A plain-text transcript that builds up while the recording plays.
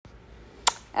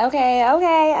Okay.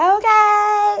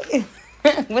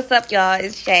 What's up, y'all?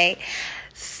 It's Shay.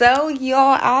 So,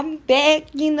 y'all, I'm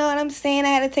back. You know what I'm saying? I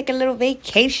had to take a little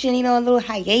vacation, a little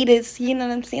hiatus. You know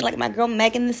what I'm saying? Like my girl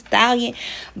Megan Thee Stallion.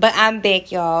 But I'm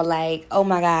back, y'all. Like, oh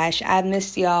my gosh, I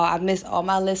missed y'all. I missed all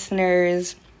my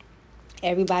listeners.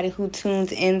 Everybody who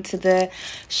tunes into the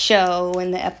show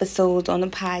and the episodes on the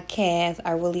podcast.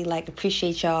 I really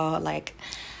appreciate y'all.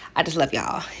 I just love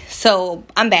y'all. So,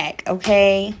 I'm back,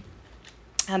 okay?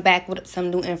 I'm back with some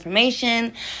new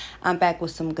information. I'm back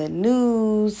with some good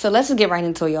news. So let's just get right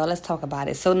into it, y'all. Let's talk about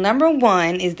it. So number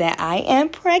one is that I am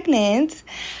pregnant.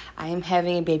 I am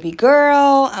having a baby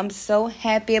girl. I'm so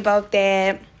happy about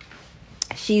that.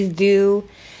 She's due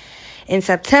in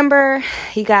September,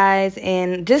 you guys.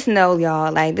 And just know,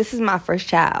 y'all, this is my first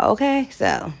child, okay?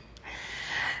 So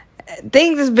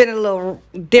things has been a little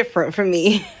different for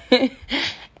me.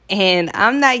 And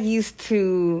I'm not used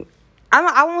to...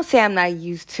 I won't say I'm not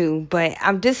used to, but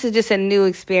this is just a new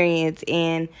experience,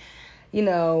 and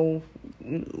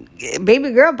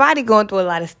baby girl body going through a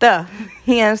lot of stuff.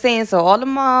 You know what I'm saying? So all the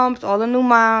moms, all the new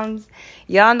moms,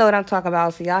 y'all know what I'm talking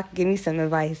about. So y'all can give me some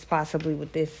advice possibly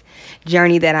with this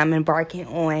journey that I'm embarking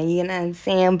on. You know what I'm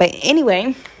saying? But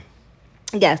anyway,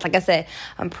 yes, like I said,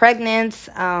 I'm pregnant.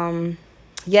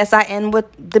 Yes, I am with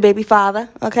the baby father.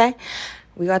 Okay,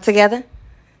 we are together.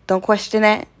 Don't question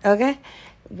that. Okay.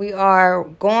 We are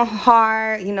going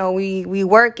hard, we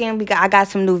working. I got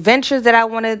some new ventures that I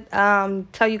want to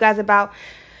tell you guys about.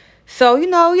 So,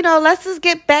 let's just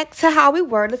get back to how we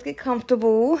were. Let's get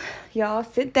comfortable. Y'all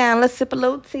sit down. Let's sip a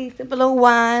little tea, sip a little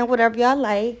wine, whatever y'all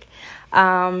like.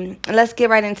 Let's get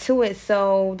right into it.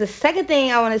 So, the second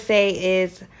thing I want to say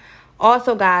is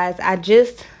also, guys, I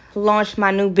just launched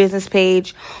my new business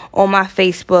page on my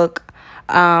Facebook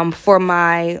for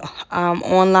my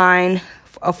online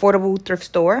affordable thrift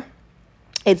store.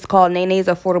 It's called Nene's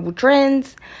Affordable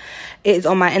Trends. It's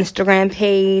on my Instagram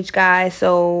page, guys.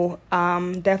 So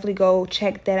definitely go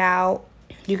check that out.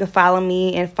 You can follow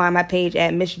me and find my page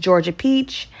at Miss Georgia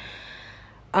Peach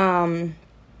on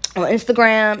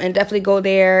Instagram, and definitely go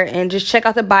there and just check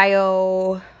out the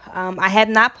bio. I have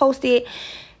not posted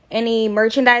any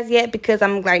merchandise yet because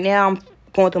I'm going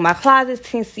through my closets,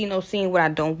 seeing what I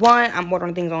don't want. I'm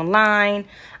ordering things online.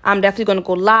 I'm definitely going to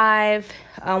go live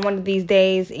one of these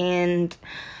days and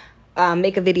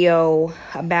make a video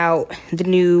about the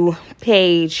new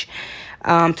page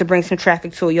to bring some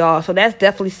traffic to y'all. So that's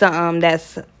definitely something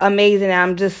that's amazing.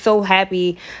 I'm just so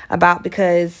happy about,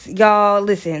 because y'all,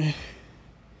 listen,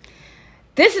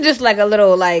 this is just a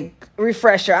little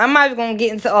refresher. I'm not even going to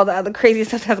get into all the other crazy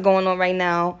stuff that's going on right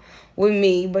now with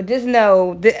me, but just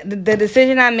know the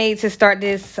decision I made to start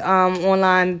this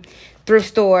online thrift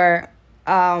store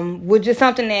was just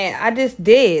something that I just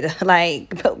did. Just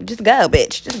go,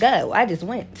 bitch, just go. I just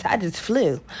went. I just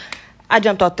flew. I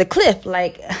jumped off the cliff,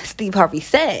 like Steve Harvey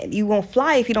said. You won't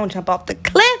fly if you don't jump off the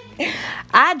cliff.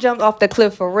 I jumped off the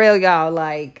cliff for real, y'all.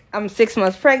 I'm 6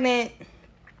 months pregnant.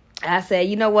 I said,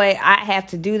 you know what? I have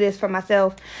to do this for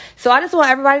myself. So I just want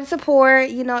everybody to support,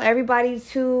 everybody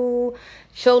to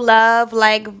show love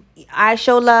like I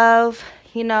show love,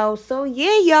 So,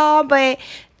 yeah, y'all. But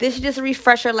this is just a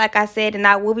refresher, like I said. And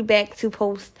I will be back to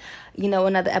post,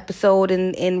 another episode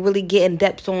and really get in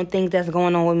depth on things that's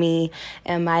going on with me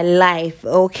and my life.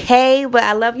 Okay? But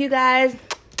I love you guys.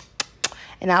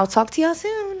 And I'll talk to y'all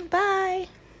soon. Bye.